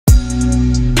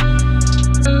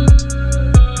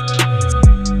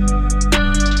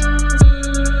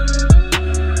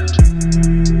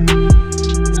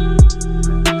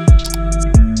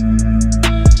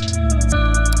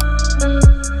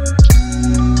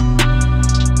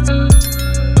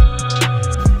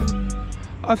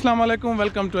अस्सलाम वालेकुम,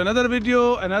 welcome to another video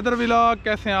another vlog.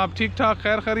 कैसे हैं आप? ठीक ठाक,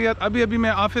 खैर खैरियत। अभी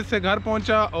मैं ऑफिस से घर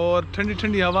पहुंचा और ठंडी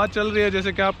ठंडी हवा चल रही है।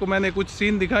 जैसे कि आपको मैंने कुछ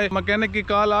सीन दिखाए। मैकेनिक की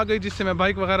कॉल आ गई जिससे मैं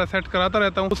बाइक वगैरह सेट कराता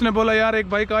रहता हूं। उसने बोला यार एक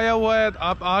बाइक आया हुआ है,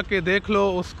 आप आके देख लो,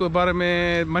 उसके बारे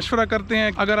में मशवरा करते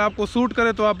हैं, अगर आपको सूट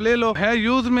करे तो आप ले लो। है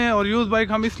यूज में, और यूज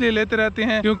बाइक हम इसलिए लेते रहते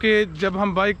हैं क्योंकि जब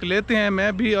हम बाइक लेते हैं,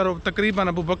 मैं भी और तकरीबन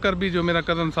अबू बकर भी जो मेरा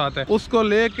कजन साथ है, उसको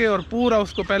लेके और पूरा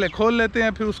उसको पहले खोल लेते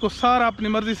हैं, फिर उसको सारा अपनी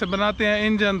मर्जी से बनाते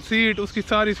हैं। इंजन, सीट, उसकी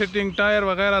सारी सेटिंग, टायर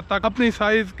वगैरह तक अपनी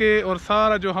साइज के, और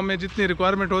सारा जो हमें जितनी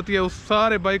रिक्वायरमेंट होती है उस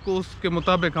सारे बाइक को उसके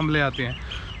मुताबिक हम ले आते हैं।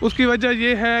 उसकी वजह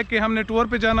यह है कि हमने टूर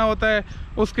पे जाना होता है,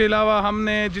 उसके अलावा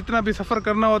हमने जितना भी सफ़र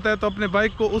करना होता है तो अपने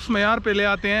बाइक को उस मयार पे ले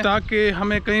आते हैं ताकि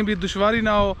हमें कहीं भी दुश्वारी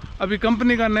ना हो। अभी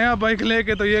कंपनी का नया बाइक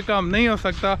लेके तो ये काम नहीं हो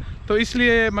सकता, तो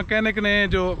इसलिए मैकेनिक ने,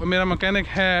 जो मेरा मैकेनिक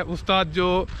है उस्ताद,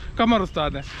 जो कमर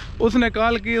उस्ताद है, उसने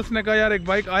कॉल की। उसने कहा यार एक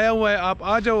बाइक आया हुआ है, आप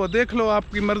आ जाओ, देख लो,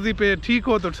 आपकी मर्ज़ी पे ठीक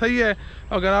हो तो सही है,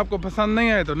 अगर आपको पसंद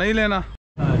नहीं आए तो नहीं लेना।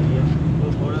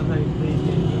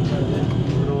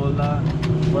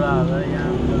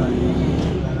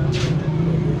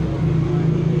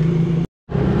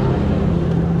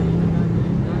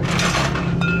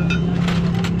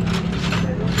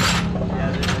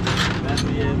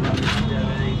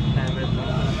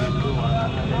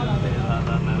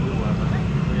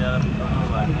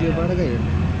 ये बढ़ गई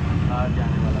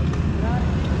जाने वाला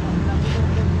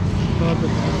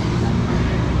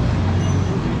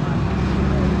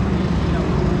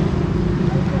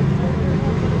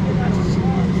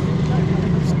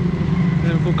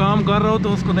को काम कर रहा हो तो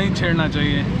उसको नहीं छेड़ना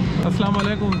चाहिए। अस्सलाम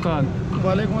वालेकुम उस्ताद।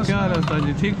 वालेकुम क्या हाल है उस्ताद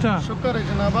जी? ठीक ठाक, शुक्र है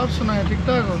जनाब, आप सुनाए ठीक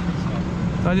ठाक हो?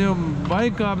 उस्ताद जी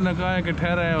बाइक का आपने कहा है कि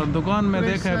ठहरा है और दुकान में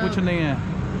देखा है कुछ नहीं है।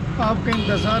 आपका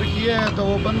इंतज़ार किया है तो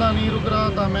वो बंदा नहीं रुक रहा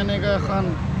था। मैंने कहा खान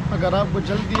अगर आपको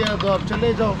जल्दी है तो आप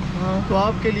चले जाओ, तो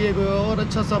आपके लिए कोई और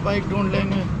अच्छा सा बाइक ढूंढ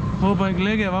लेंगे। वो बाइक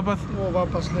ले गया वापस? वो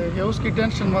वापस ले गया, उसकी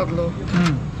टेंशन मत लो।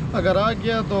 अगर आ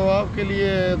गया तो आपके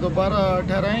लिए दोबारा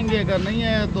ठहराएंगे, अगर नहीं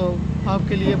आया तो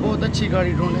आपके लिए बहुत अच्छी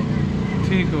गाड़ी ढूंढेंगे।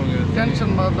 ठीक हो गया, टेंशन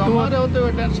मत लो, हमारे होते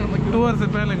हुए टेंशन मत। टूर से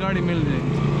पहले गाड़ी मिल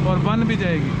जाएगी और बन भी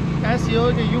जाएगी, ऐसी हो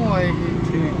कि यूँ आएगी।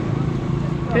 ठीक,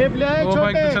 वो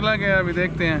बाइक तो चला गया। अभी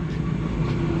देखते हैं,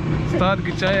 उस्ताद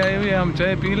की चाय आई हुई है, हम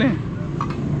चाय पी लें।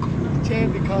 चाय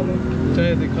दिखा दो,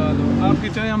 चाय दिखा दो। आपकी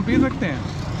चाय हम पी सकते हैं?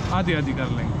 आधी आधी कर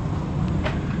लेंगे,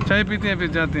 चाय पीते हैं फिर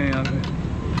जाते हैं यहाँ से।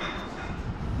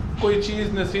 कोई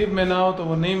चीज़ नसीब में ना हो तो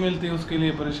वो नहीं मिलती, उसके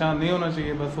लिए परेशान नहीं होना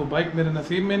चाहिए। बस वो बाइक मेरे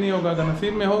नसीब में नहीं होगा, अगर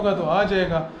नसीब में होगा तो आ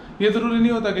जाएगा। ये ज़रूरी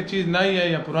नहीं होता कि चीज़ नई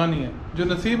है या पुरानी है, जो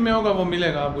नसीब में होगा वो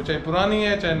मिलेगा आपको, चाहे पुरानी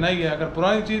है चाहे नई है। अगर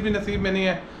पुरानी चीज़ भी नसीब में नहीं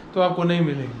है तो आपको नहीं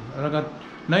मिलेगी, और अगर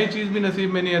नई चीज़ भी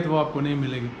नसीब में नहीं है तो वो आपको नहीं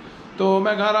मिलेगी। तो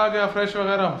मैं घर आ गया, फ्रेश हो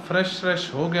गया, फ्रेश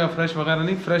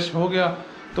हो गया।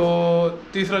 तो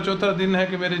तीसरा चौथा दिन है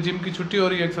कि मेरे जिम की छुट्टी हो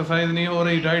रही है, एक्सरसाइज नहीं हो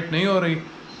रही, डाइट नहीं हो रही।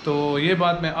 तो ये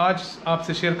बात मैं आज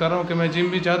आपसे शेयर कर रहा हूँ कि मैं जिम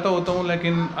भी जाता होता हूँ,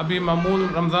 लेकिन अभी मामूल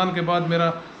रमज़ान के बाद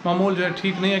मेरा मामूल जो है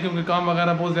ठीक नहीं है, क्योंकि काम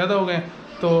वगैरह बहुत ज़्यादा हो गए।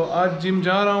 तो आज जिम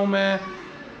जा रहा हूँ मैं,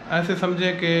 ऐसे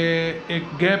समझे कि एक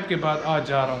गैप के बाद आज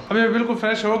जा रहा हूँ। अभी मैं बिल्कुल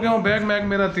फ्रेश हो गया हूँ, बैग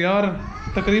मेरा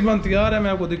तकरीबन तैयार है।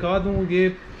 मैं आपको दिखा दूँ, ये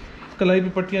कलाई पे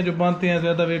पट्टियाँ जो बांधते हैं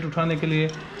ज़्यादा वेट उठाने के लिए,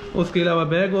 उसके अलावा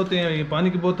बैग होते हैं, ये पानी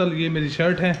की बोतल, ये मेरी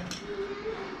शर्ट है।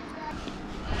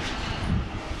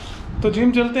 तो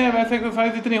जिम चलते हैं। वैसे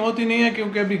एक्सरसाइज इतनी होती नहीं है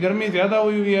क्योंकि अभी गर्मी ज़्यादा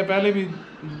हुई है। पहले भी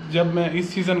जब मैं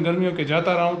इस सीज़न गर्मियों के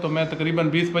जाता रहा हूँ तो मैं तकरीबन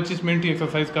 20-25 मिनट ही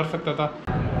एक्सरसाइज कर सकता था।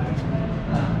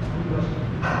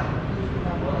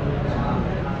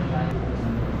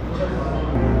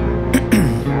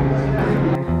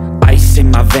 In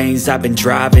my veins, I've been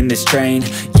driving this train,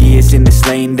 years in this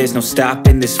lane, there's no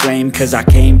stopping this flame. Cause I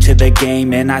came to the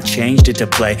game and I changed it to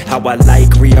play how I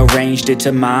like, rearranged it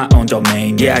to my own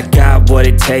domain. Yeah, I got what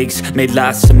it takes, made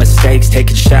lots of mistakes,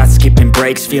 taking shots, skipping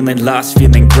breaks, feeling lost,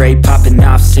 feeling great, popping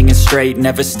off, singing straight,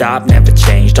 never stopped, never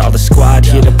changed. All the squad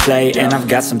here to play and I've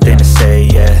got something to say,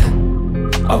 yeah.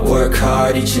 I work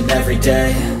hard each and every day,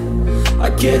 I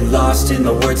get lost in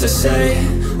the words I say,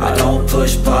 I don't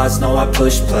push pause, no I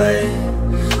push play,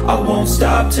 I won't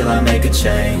stop till I make a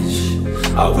change,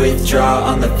 I withdraw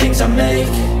on the things I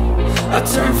make, I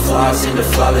turn flaws into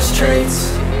flawless traits,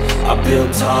 I build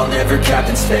tall, never capped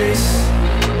in space,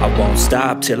 I won't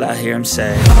stop till I hear him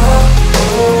say, oh,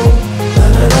 oh, la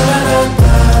la la la la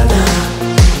la,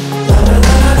 la la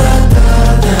la la la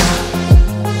la,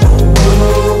 oh, oh,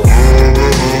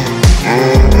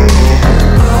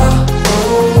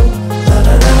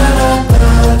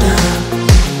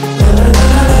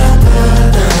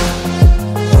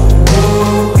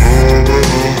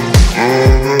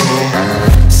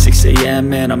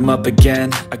 and I'm up again.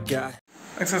 I got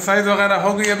exercise वगैरह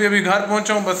हो गई, अभी अभी घर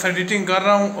पहुंचा हूँ, बस editing कर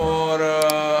रहा हूँ। और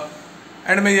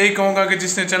एंड में यही कहूँगा कि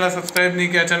जिसने चैनल सब्सक्राइब नहीं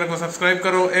किया चैनल को सब्सक्राइब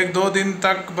करो। 1-2 दिन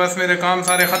तक बस मेरे काम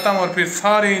सारे ख़त्म और फिर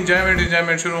सारी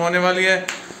इंजॉयमेंट शुरू होने वाली है।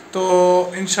 तो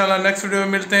इंशाल्लाह नेक्स्ट वीडियो में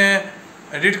मिलते हैं।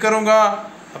 एडिट करूँगा,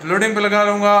 अपलोडिंग पे लगा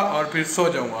लूँगा और फिर सो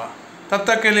जाऊँगा। तब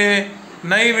तक के लिए,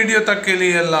 नई वीडियो तक के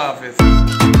लिए अल्लाह हाफिज़।